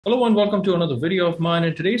Hello and welcome to another video of mine.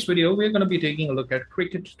 In today's video, we're going to be taking a look at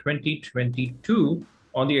Cricket 2022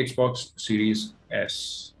 on the Xbox Series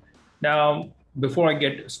S. Now, before I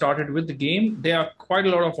get started with the game, there are quite a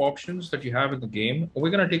lot of options that you have in the game. We're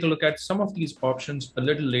going to take a look at some of these options a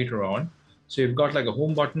little later on. So you've got like a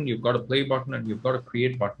home button, you've got a play button, and you've got a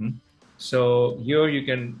create button. So here you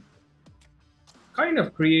can kind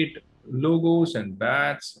of create logos and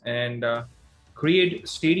bats and create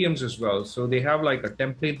stadiums as well. So they have like a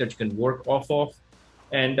template that you can work off of,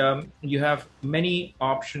 and you have many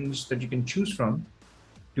options that you can choose from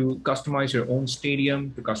to customize your own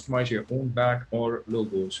stadium, to customize your own bat or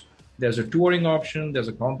logos. There's a touring option, there's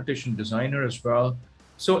a competition designer as well.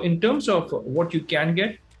 So in terms of what you can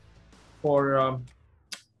get for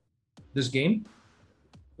this game,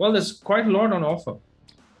 well, there's quite a lot on offer.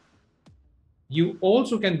 You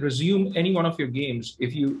also can resume any one of your games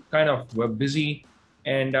if you kind of were busy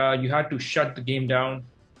and you had to shut the game down.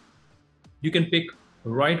 You can pick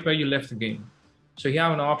right where you left the game. So you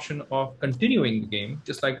have an option of continuing the game,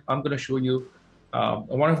 just like I'm going to show you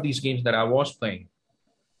one of these games that I was playing,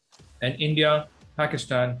 an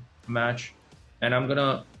India-Pakistan match. And I'm going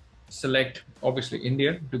to select, obviously,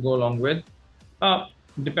 India to go along with.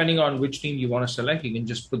 Depending on which team you want to select, you can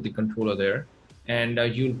just put the controller there and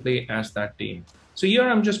you'll play as that team. So here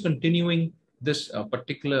I'm just continuing this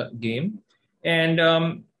particular game.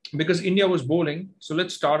 And because India was bowling, so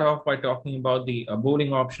let's start off by talking about the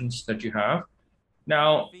bowling options that you have.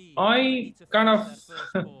 Now, I kind of,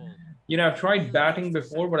 I've tried batting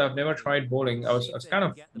before, but I've never tried bowling. I was kind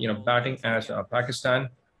of, batting as Pakistan.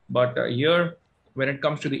 But here, when it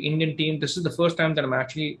comes to the Indian team, this is the first time that I'm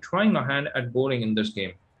actually trying my hand at bowling in this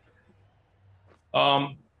game.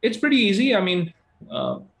 It's pretty easy. I mean,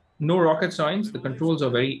 no rocket science. The controls are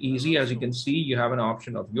very easy. As you can see, you have an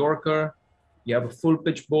option of Yorker, you have a full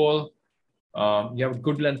pitch ball, you have a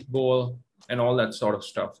good length ball, and all that sort of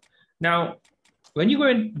stuff. Now, when you go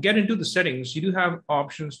and get into the settings, you do have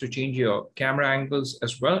options to change your camera angles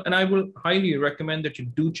as well. And I will highly recommend that you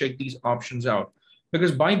do check these options out,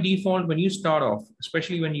 because by default, when you start off,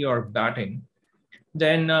 especially when you are batting,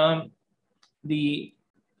 then the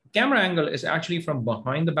camera angle is actually from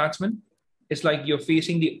behind the batsman. It's like you're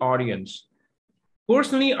facing the audience.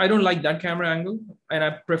 Personally, I don't like that camera angle, and I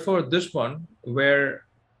prefer this one where,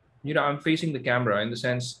 I'm facing the camera, in the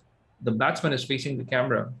sense the batsman is facing the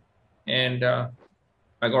camera, and I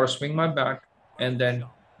got to swing my bat and then,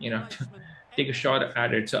 take a shot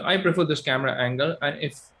at it. So I prefer this camera angle. And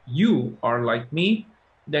if you are like me,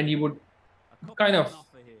 then you would kind of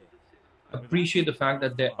appreciate the fact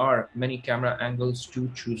that there are many camera angles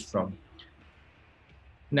to choose from.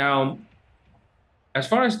 Now, as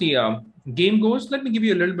far as the game goes, let me give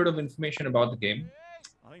you a little bit of information about the game,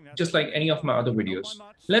 just like any of my other videos.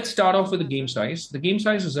 Let's start off with the game size. The game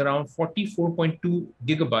size is around 44.2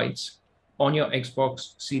 gigabytes on your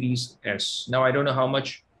Xbox Series S. Now, I don't know how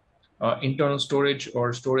much internal storage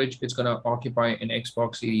or storage it's going to occupy in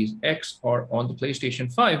Xbox Series X or on the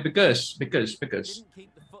PlayStation 5, because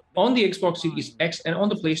on the Xbox Series X and on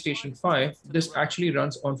the PlayStation 5, this actually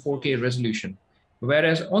runs on 4K resolution.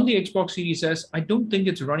 Whereas on the Xbox Series S, I don't think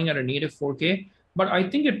it's running at a native 4K, but I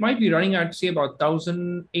think it might be running at, say, about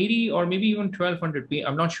 1080 or maybe even 1200p.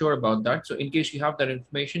 I'm not sure about that. So in case you have that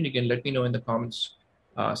information, you can let me know in the comments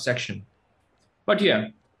section. But yeah,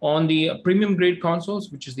 on the premium grade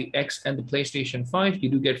consoles, which is the X and the PlayStation 5, you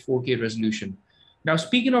do get 4K resolution. Now,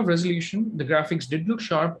 speaking of resolution, the graphics did look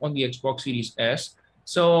sharp on the Xbox Series S.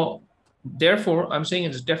 So therefore, I'm saying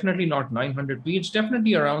it's definitely not 900p. It's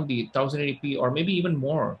definitely around the 1080p or maybe even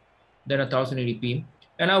more than 1080p.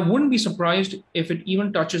 And I wouldn't be surprised if it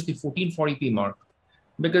even touches the 1440p mark,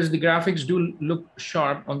 because the graphics do look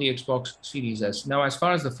sharp on the Xbox Series S. Now, as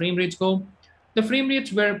far as the frame rates go, the frame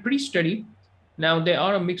rates were pretty steady. Now, there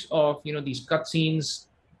are a mix of, these cutscenes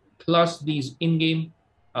plus these in-game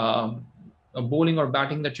bowling or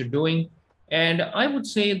batting that you're doing. And I would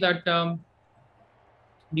say that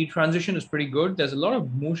the transition is pretty good. There's a lot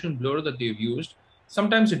of motion blur that they've used.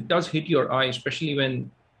 Sometimes it does hit your eye, especially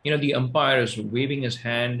when, the umpire is waving his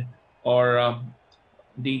hand, or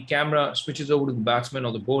the camera switches over to the batsman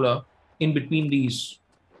or the bowler in between these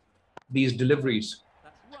deliveries.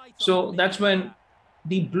 So that's when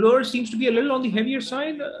the blur seems to be a little on the heavier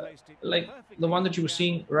side, like the one that you were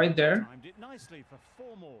seeing right there.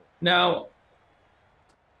 Now,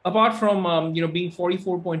 apart from being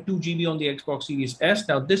 44.2 GB on the Xbox Series S,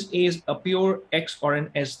 now this is a pure X or an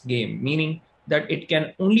S game, meaning that it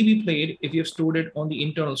can only be played if you've stored it on the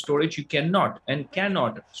internal storage. You cannot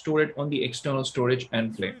store it on the external storage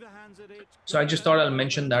and play. So I just thought I'll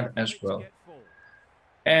mention that as well.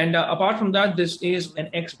 And apart from that, this is an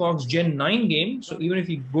Xbox Gen 9 game. So even if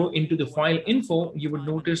you go into the file info, you would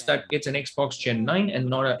notice that it's an Xbox Gen 9 and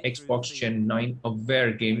not an Xbox Gen 9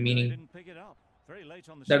 aware game, meaning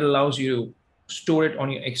that allows you to store it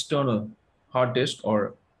on your external hard disk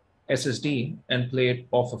or SSD and play it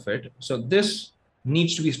off of it. So this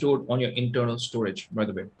needs to be stored on your internal storage, by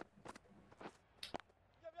the way.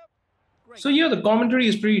 So yeah, the commentary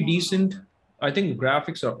is pretty decent. I think the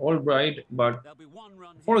graphics are all right, but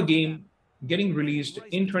for a game getting released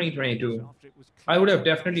in 2022, I would have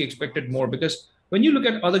definitely expected more, because when you look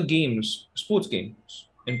at other games, sports games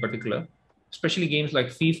in particular, especially games like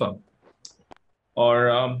FIFA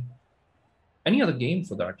or any other game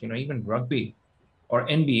for that, even rugby or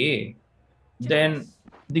NBA, then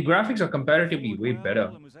the graphics are comparatively way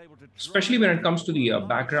better, especially when it comes to the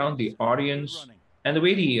background, the audience, and the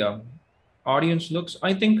way the audience looks.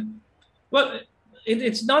 I think, well,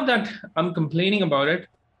 it's not that I'm complaining about it.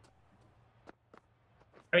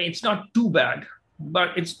 I mean, it's not too bad,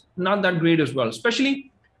 but it's not that great as well,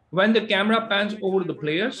 especially when the camera pans over the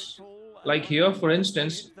players, like here, for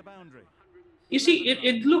instance. You see,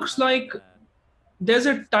 it looks like there's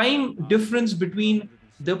a time difference between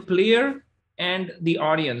the player and the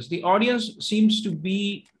audience. The audience seems to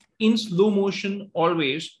be in slow motion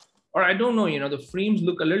always, or I don't know, the frames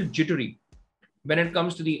look a little jittery when it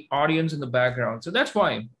comes to the audience in the background. So that's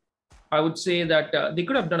why I would say that they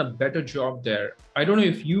could have done a better job there. I don't know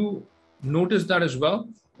if you noticed that as well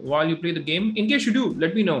while you play the game. In case you do,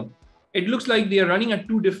 let me know. It looks like they are running at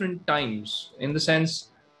two different times, in the sense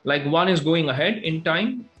like one is going ahead in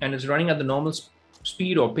time and is running at the normal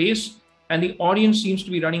speed or pace, and the audience seems to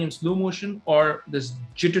be running in slow motion or this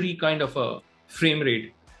jittery kind of a frame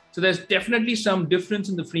rate. So there's definitely some difference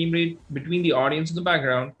in the frame rate between the audience in the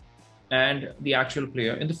background and the actual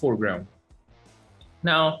player in the foreground.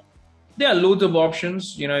 Now, there are loads of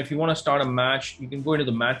options. If you want to start a match, you can go into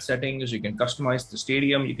the match settings, you can customize the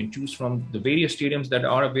stadium, you can choose from the various stadiums that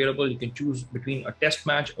are available. You can choose between a test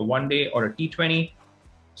match, a one day, or a T20.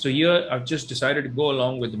 So here I've just decided to go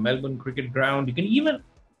along with the Melbourne Cricket Ground. You can even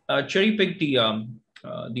cherry pick the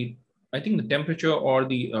I think the temperature or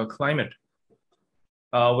the climate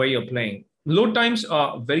where you're playing. Load times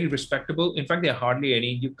are very respectable. In fact, they're hardly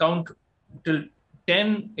any. You count till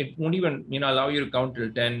 10, it won't even allow you to count till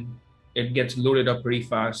 10. It gets loaded up pretty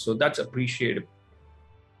fast, so that's appreciated.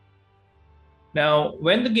 Now,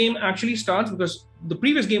 when the game actually starts, because the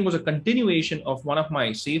previous game was a continuation of one of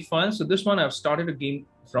my save files, so this one I've started a game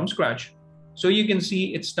from scratch. So you can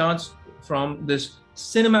see it starts from this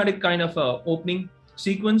cinematic kind of opening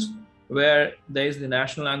sequence where there's the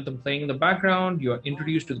national anthem playing in the background. You're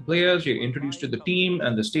introduced to the players, you're introduced to the team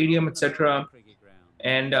and the stadium, etc.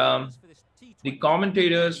 And the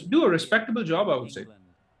commentators do a respectable job, I would say.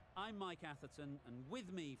 I'm Mike Atherton, and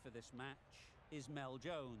with me for this match is Mel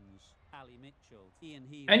Jones, Ali Mitchell, Ian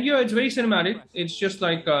Healy. And yeah, it's very cinematic. It's just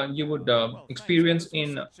like you would experience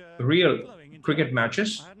in real cricket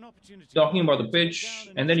matches, talking about the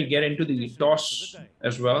pitch, and then you get into the toss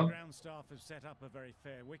as well.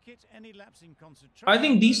 I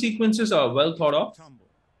think these sequences are well thought of.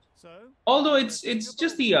 Although it's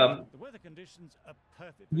just the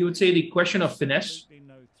you would say the question of finesse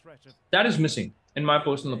that is missing, in my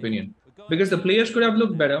personal opinion, because the players could have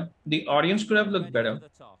looked better, the audience could have looked better.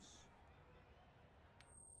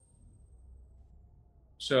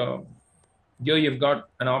 So here you've got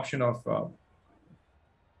an option of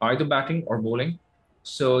either batting or bowling.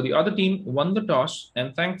 So the other team won the toss,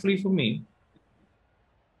 and thankfully for me,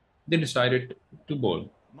 they decided to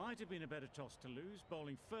bowl. Might have been a better toss to lose,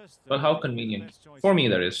 bowling first. Well, how convenient. For me,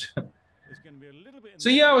 that is. So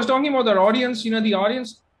yeah, I was talking about the audience. The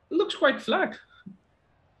audience looks quite flat.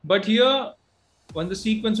 But here, when the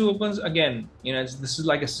sequence opens, again, this is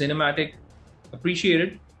like a cinematic,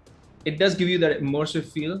 appreciated. It does give you that immersive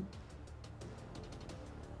feel.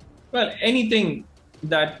 Well, anything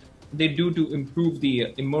that they do to improve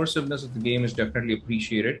the immersiveness of the game is definitely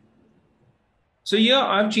appreciated. So here,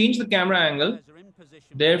 I've changed the camera angle.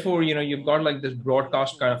 Therefore, you've got like this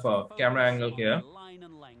broadcast kind of a camera angle here.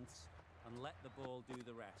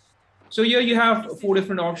 So here you have 4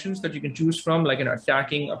 different options that you can choose from, like an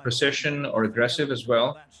attacking, a precision, or aggressive as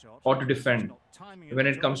well, or to defend when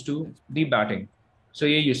it comes to the batting. So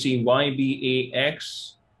here you see Y, B, A,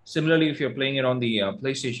 X. Similarly, if you're playing it on the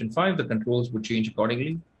PlayStation 5, the controls would change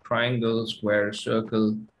accordingly. Triangle, square,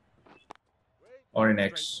 circle, or an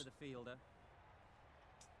X.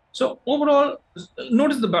 So overall,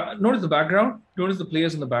 notice the background, notice the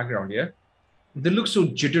players in the background, yeah? They look so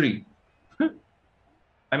jittery.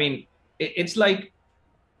 I mean, it's like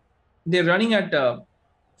they're running at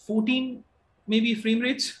 14 maybe frame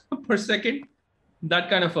rates per second. That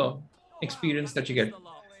kind of a experience that you get.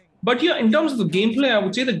 But yeah, in terms of the gameplay, I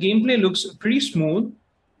would say the gameplay looks pretty smooth.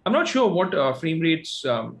 I'm not sure what frame rates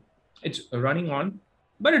it's running on,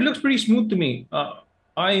 but it looks pretty smooth to me.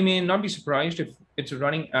 I may not be surprised if it's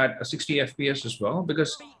running at a 60 FPS as well,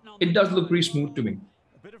 because it does look pretty smooth to me.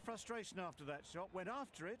 A bit of frustration after that shot. Went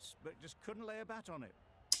after it, but just couldn't lay a bat on it.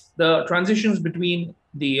 The transitions between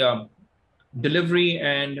the delivery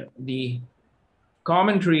and the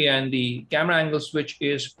commentary and the camera angle switch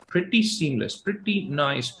is pretty seamless, pretty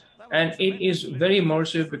nice. And it is very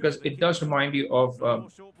immersive because it does remind you of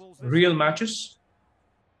real matches.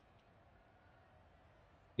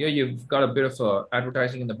 Here you've got a bit of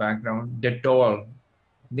advertising in the background. Dettol,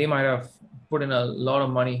 they might have put in a lot of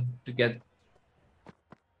money to get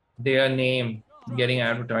their name getting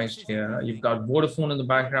advertised here. You've got Vodafone in the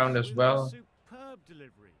background as well.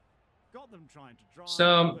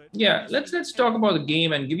 So yeah, let's talk about the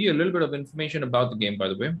game and give you a little bit of information about the game, by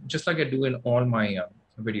the way, just like I do in all my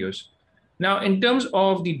videos. Now, in terms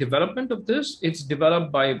of the development of this, it's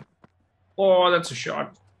developed by, oh, that's a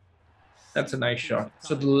shot. That's a nice shot.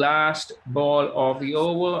 So the last ball of the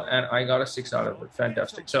over, and I got a 6 out of it.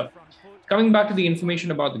 Fantastic. So coming back to the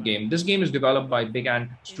information about the game, this game is developed by Big Ant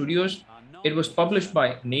Studios. It was published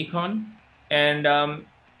by Nacon, and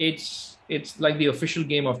it's like the official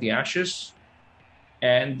game of the Ashes.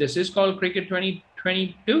 And this is called Cricket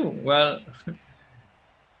 2022. Well,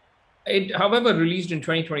 it, however, released in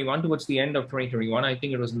 2021, towards the end of 2021. I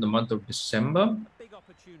think it was in the month of December.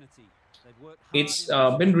 It's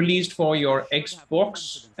been released for your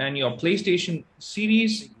Xbox and your PlayStation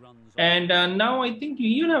series. And now I think you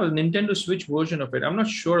even have a Nintendo Switch version of it. I'm not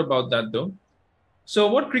sure about that, though. So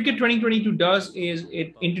what Cricket 2022 does is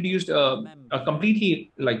it introduced a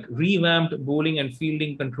completely like revamped bowling and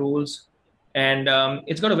fielding controls. And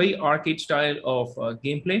it's got a very arcade style of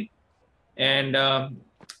gameplay. And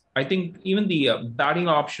I think even the batting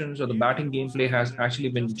options or the batting gameplay has actually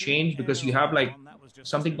been changed, because you have like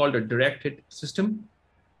something called a direct hit system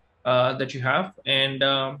that you have. And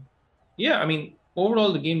yeah, I mean,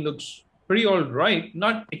 overall, the game looks pretty all right.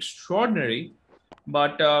 Not extraordinary,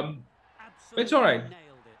 but it's all right.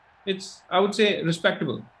 It's, I would say,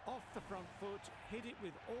 respectable. Off the front foot, hit it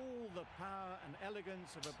with all the power and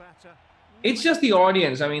elegance of a batter. It's just the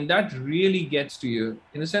audience. I mean, that really gets to you.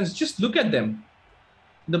 In a sense, just look at them.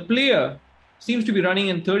 The player seems to be running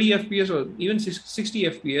in 30 FPS or even 60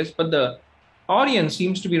 FPS, but the audience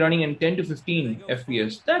seems to be running in 10 to 15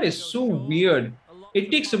 FPS. That is so weird.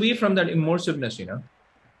 It takes away from that immersiveness, you know.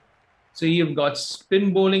 So you've got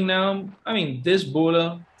spin bowling now. I mean, this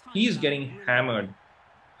bowler, he's getting hammered.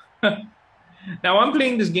 Now, I'm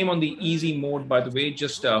playing this game on the easy mode, by the way,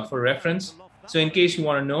 just for reference. So in case you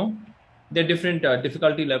want to know, there are different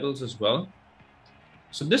difficulty levels as well.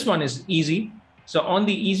 So this one is easy. So on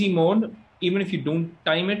the easy mode, even if you don't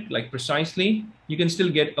time it like precisely, you can still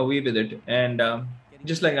get away with it. And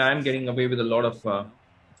just like I'm getting away with a lot of,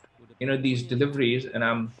 you know, these deliveries, and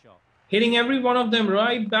I'm hitting every one of them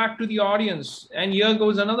right back to the audience. And here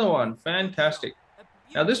goes another one. Fantastic.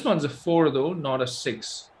 Now this one's a 4 though, not a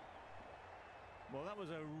 6. Well, that was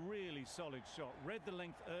a really solid shot. Read the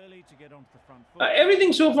length early to get onto the front foot.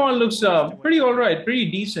 Everything so far looks pretty all right,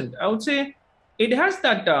 pretty decent. I would say it has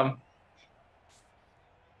that,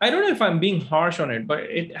 I don't know if I'm being harsh on it, but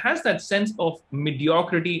it has that sense of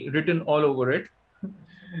mediocrity written all over it.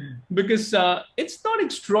 Because it's not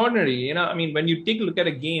extraordinary, you know. I mean, when you take a look at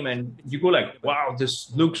a game and you go like, wow,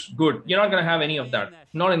 this looks good, you're not going to have any of that.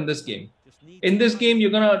 Not in this game. In this game,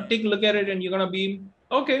 you're going to take a look at it and you're going to be,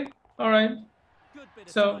 okay, all right.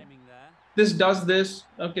 So this does this,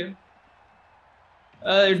 okay.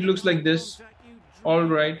 It looks like this, all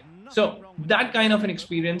right. So that kind of an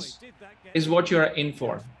experience is what you're in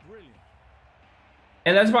for.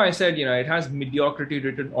 And that's why I said, you know, it has mediocrity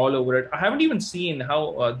written all over it. I haven't even seen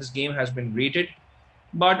how this game has been rated,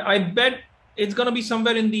 but I bet it's going to be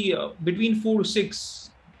somewhere in the between 4 to 6.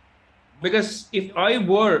 Because if I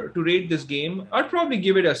were to rate this game, I'd probably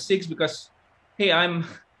give it a 6 because, hey, I'm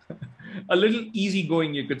a little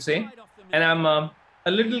easygoing, you could say. And I'm a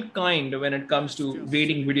little kind when it comes to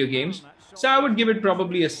rating video games. So I would give it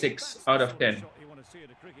probably a 6 out of 10.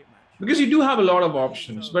 Because you do have a lot of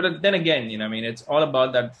options. But then again, you know, I mean, it's all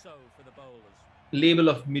about that label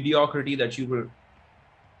of mediocrity that you will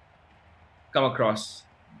come across.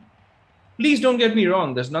 Please don't get me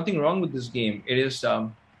wrong. There's nothing wrong with this game. It is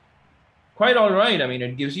quite all right. I mean,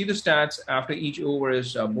 it gives you the stats after each over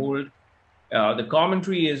is bowled. The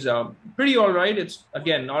commentary is pretty all right. It's,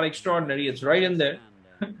 again, not extraordinary. It's right in there.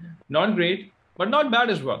 Not great, but not bad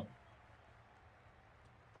as well.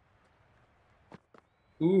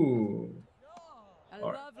 Ooh. A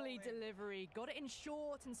All right. lovely delivery. Got it in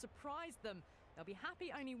short and surprised them. They'll be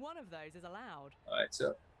happy only one of those is allowed. All right.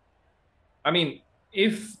 So, I mean,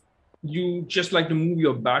 if you just like to move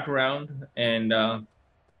your bat around and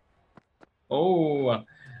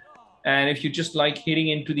and if you just like hitting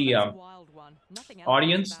into the That's a wild one. Nothing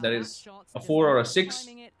audience, about that that is shot, a just 4 or a not 6,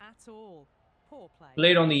 timing it at all. Poor play.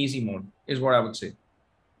 play it on the easy mode is what I would say.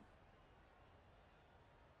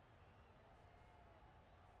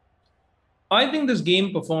 I think this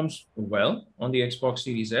game performs well on the Xbox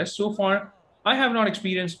Series S. So far, I have not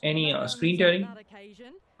experienced any No screen runs on tearing. that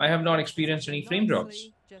occasion. I have not Got experienced position any frame drops.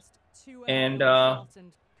 nicely, just too And early on the shot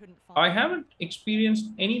and couldn't find I it. haven't experienced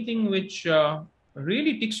anything which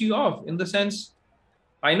really ticks you off, in the sense,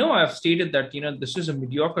 I know I've stated that, this is a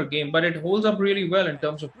mediocre game, but it holds up really well in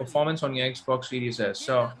terms of performance on your Xbox Series S. Give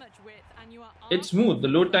So that much width and you are it's smooth. The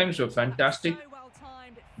load times were That's fantastic. so well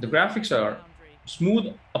timed, it The flew graphics over the are boundary.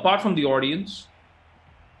 smooth, apart from the audience.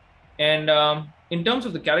 And in terms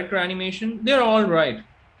of the character animation, they're all right.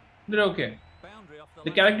 They're okay.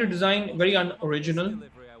 The character design, very unoriginal.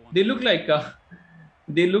 They look like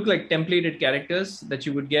templated characters that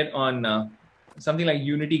you would get on something like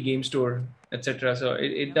Unity Game Store, etc. So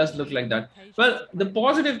it does look like that. Well, the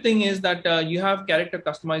positive thing is that you have character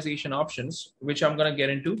customization options, which I'm going to get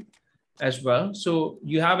into as well. So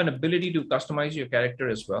you have an ability to customize your character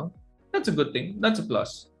as well. That's a good thing. That's a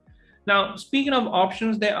plus. Now, speaking of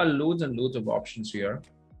options, there are loads and loads of options here.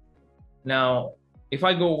 Now, if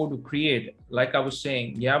I go over to create, like I was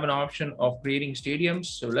saying, you have an option of creating stadiums.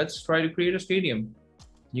 So let's try to create a stadium.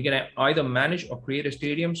 You can either manage or create a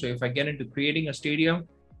stadium. So if I get into creating a stadium,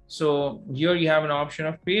 so here you have an option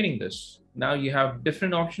of creating this. Now you have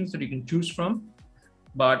different options that you can choose from.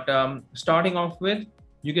 But starting off with,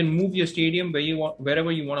 you can move your stadium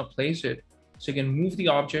wherever you want to place it. So you can move the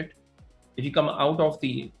object. If you come out of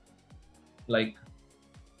the, you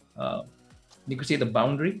could say the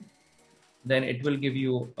boundary, then it will give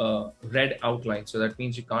you a red outline. So that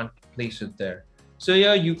means you can't place it there. So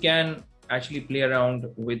here you can actually play around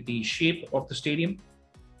with the shape of the stadium.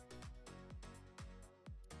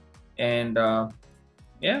 And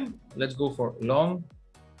yeah, let's go for long.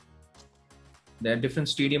 There are different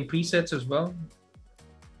stadium presets as well.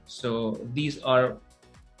 So these are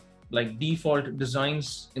like default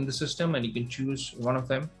designs in the system, and you can choose one of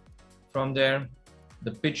them from there.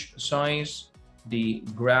 The pitch size, the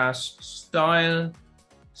grass style.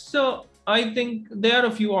 So I think there are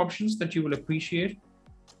a few options that you will appreciate.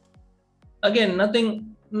 Again,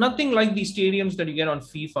 nothing like the stadiums that you get on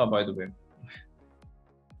FIFA, by the way.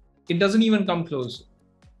 It doesn't even come close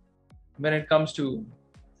when it comes to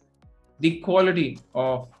the quality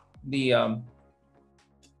of the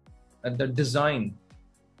design.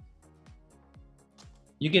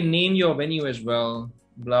 You can name your venue as well,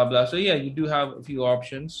 blah blah. So yeah, you do have a few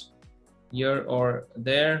options here or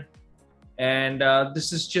there. And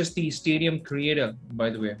this is just the stadium creator,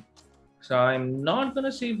 by the way. So I'm not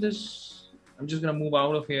gonna save this. I'm just gonna move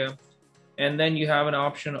out of here. And then you have an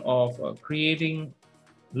option of creating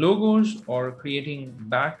logos or creating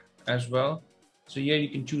back as well. So here you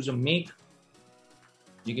can choose a make,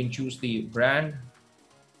 you can choose the brand,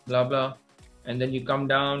 blah blah, and then you come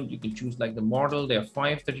down, you can choose like the model. There are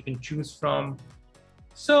 5 that you can choose from.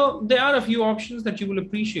 So there are a few options that you will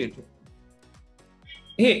appreciate.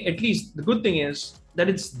 Hey, at least the good thing is that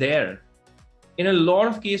it's there. In a lot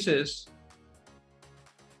of cases,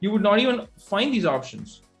 you would not even find these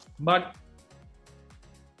options. But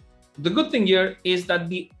the good thing here is that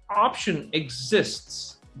the option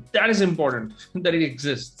exists. That is important, that it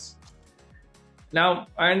exists. Now,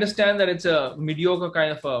 I understand that it's a mediocre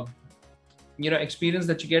kind of a experience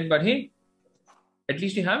that you get, but hey, at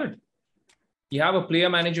least you have it. You have a player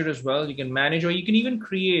manager as well. You can manage, or you can even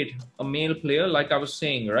create a male player, like I was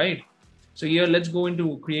saying, right? So here, let's go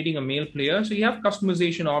into creating a male player. So you have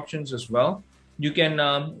customization options as well. You can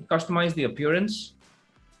customize the appearance.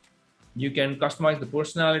 You can customize the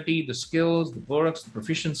personality, the skills, the perks, the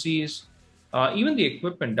proficiencies, even the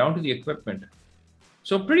equipment, down to the equipment.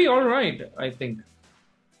 So pretty all right, I think.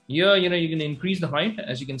 Here, you can increase the height,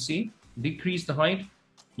 as you can see, decrease the height.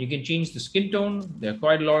 You can change the skin tone. There are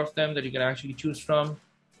quite a lot of them that you can actually choose from.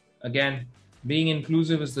 Again, being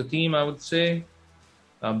inclusive is the theme, I would say.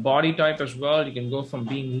 Body type as well. You can go from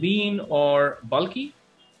being lean or bulky.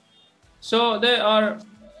 So there are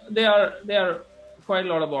quite a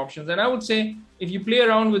lot of options. And I would say if you play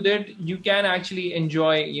around with it, you can actually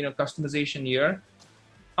enjoy, customization here.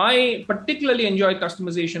 I particularly enjoy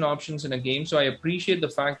customization options in a game. So I appreciate the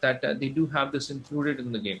fact that they do have this included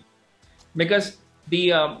in the game, because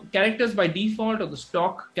the characters by default, or the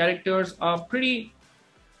stock characters, are pretty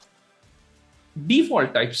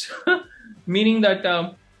default types, meaning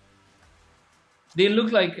that they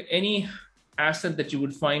look like any asset that you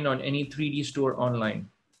would find on any 3D store online.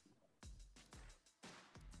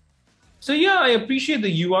 So yeah, I appreciate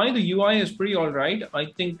the UI. The UI is pretty all right. I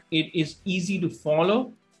think it is easy to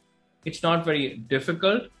follow. It's not very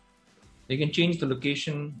difficult. You can change the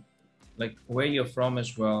location, like where you're from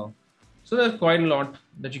as well. So there's quite a lot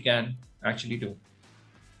that you can actually do.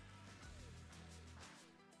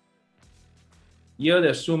 Here,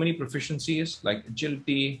 there's so many proficiencies like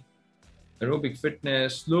agility, aerobic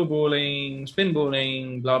fitness, slow bowling, spin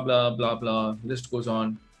bowling, blah, blah, blah, blah. List goes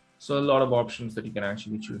on. So a lot of options that you can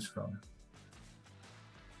actually choose from.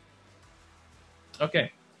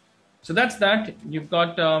 Okay, so that's that. You've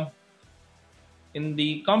got in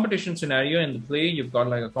the competition scenario in the play, you've got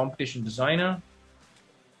like a competition designer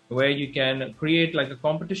where you can create like a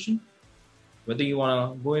competition, whether you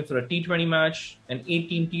want to go in for a T20 match, an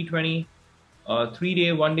 18 T20, a 3-day,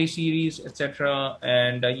 1-day series, etc.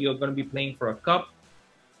 And you're going to be playing for a cup.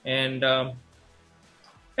 And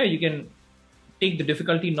yeah, you can take the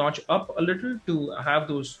difficulty notch up a little to have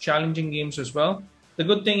those challenging games as well. The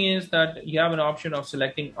good thing is that you have an option of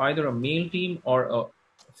selecting either a male team or a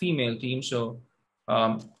female team. So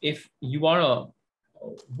if you are a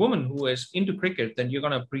woman who is into cricket, then you're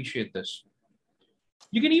going to appreciate this.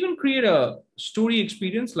 You can even create a story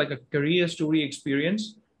experience, like a career story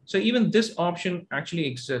experience. So even this option actually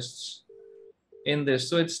exists in this.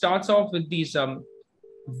 So it starts off with these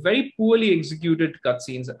very poorly executed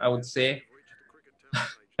cutscenes, I would say.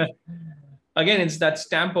 Again, it's that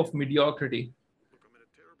stamp of mediocrity.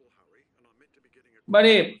 But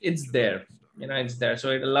hey, it's there. You know, it's there.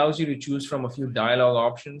 So it allows you to choose from a few dialogue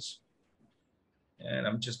options. And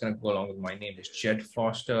I'm just going to go along with my name is Jed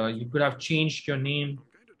Foster. You could have changed your name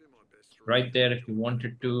right there if you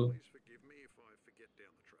wanted to.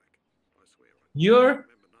 Here,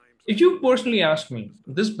 if you personally ask me,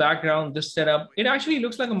 this background, this setup, it actually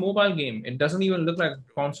looks like a mobile game. It doesn't even look like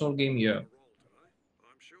a console game here.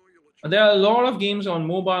 And there are a lot of games on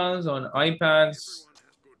mobiles, on iPads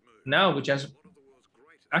now, which has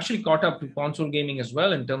actually caught up to console gaming as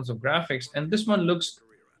well in terms of graphics. And this one looks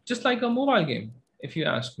just like a mobile game, if you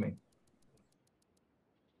ask me.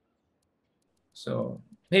 So,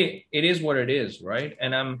 hey, it is what it is, right?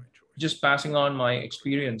 And I'm just passing on my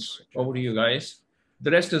experience over to you guys.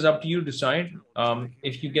 The rest is up to you to decide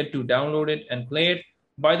if you get to download it and play it.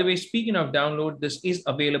 By the way, speaking of download, this is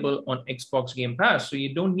available on Xbox Game Pass, so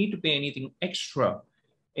you don't need to pay anything extra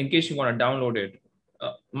in case you want to download it.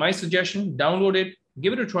 My suggestion, download it,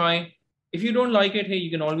 give it a try. If you don't like it, hey, you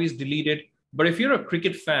can always delete it. But if you're a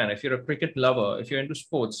cricket fan, if you're a cricket lover, if you're into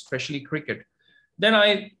sports, especially cricket, then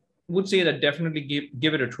I would say that definitely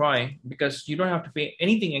give it a try, because you don't have to pay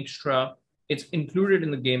anything extra. It's included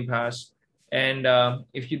in the Game Pass. And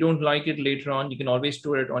if you don't like it later on, you can always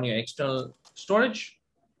store it on your external storage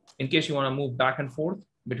in case you want to move back and forth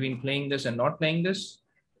between playing this and not playing this,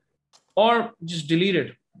 or just delete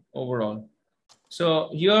it overall. So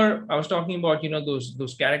here I was talking about, you know,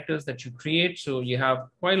 those characters that you create. So you have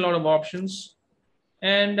quite a lot of options.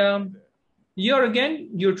 And here again,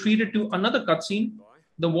 you're treated to another cutscene.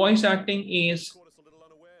 The voice acting is,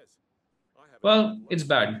 well, it's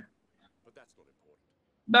bad.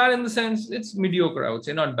 Bad in the sense it's mediocre, I would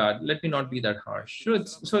say, not bad. Let me not be that harsh.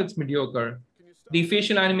 So it's mediocre. The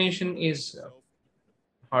facial animation is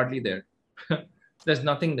hardly there. There's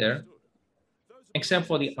nothing there except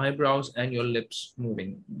for the eyebrows and your lips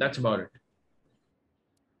moving. That's about it.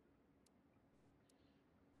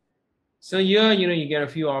 So here, you know, you get a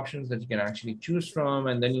few options that you can actually choose from,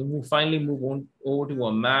 and then you finally move on over to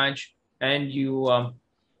a match, and you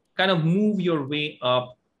kind of move your way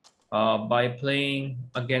up by playing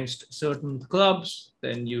against certain clubs.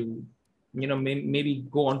 Then you know, maybe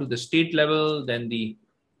go on to the state level, then the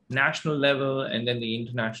national level, and then the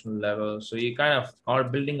international level. So you kind of are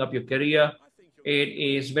building up your career. It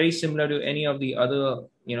is very similar to any of the other,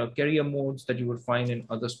 you know, career modes that you would find in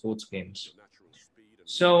other sports games.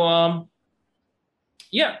 So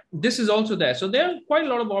yeah, this is also there. So there are quite a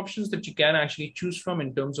lot of options that you can actually choose from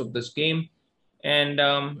in terms of this game. And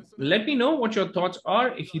let me know what your thoughts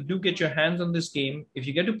are if you do get your hands on this game. If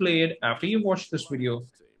you get to play it after you watch this video,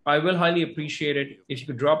 I will highly appreciate it if you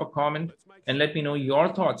could drop a comment and let me know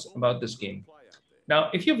your thoughts about this game. Now,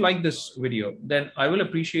 if you've liked this video, then I will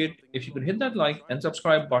appreciate if you could hit that like and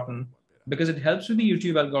subscribe button, because it helps with the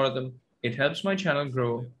YouTube algorithm. It helps my channel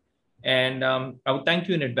grow. And I would thank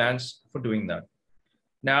you in advance for doing that.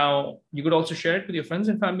 Now, you could also share it with your friends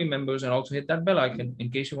and family members, and also hit that bell icon in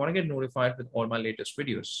case you want to get notified with all my latest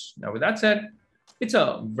videos. Now, with that said, it's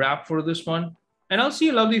a wrap for this one. And I'll see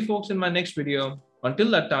you lovely folks in my next video.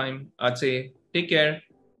 Until that time, I'd say take care,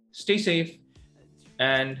 stay safe,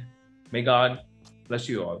 and may God bless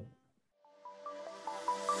you all.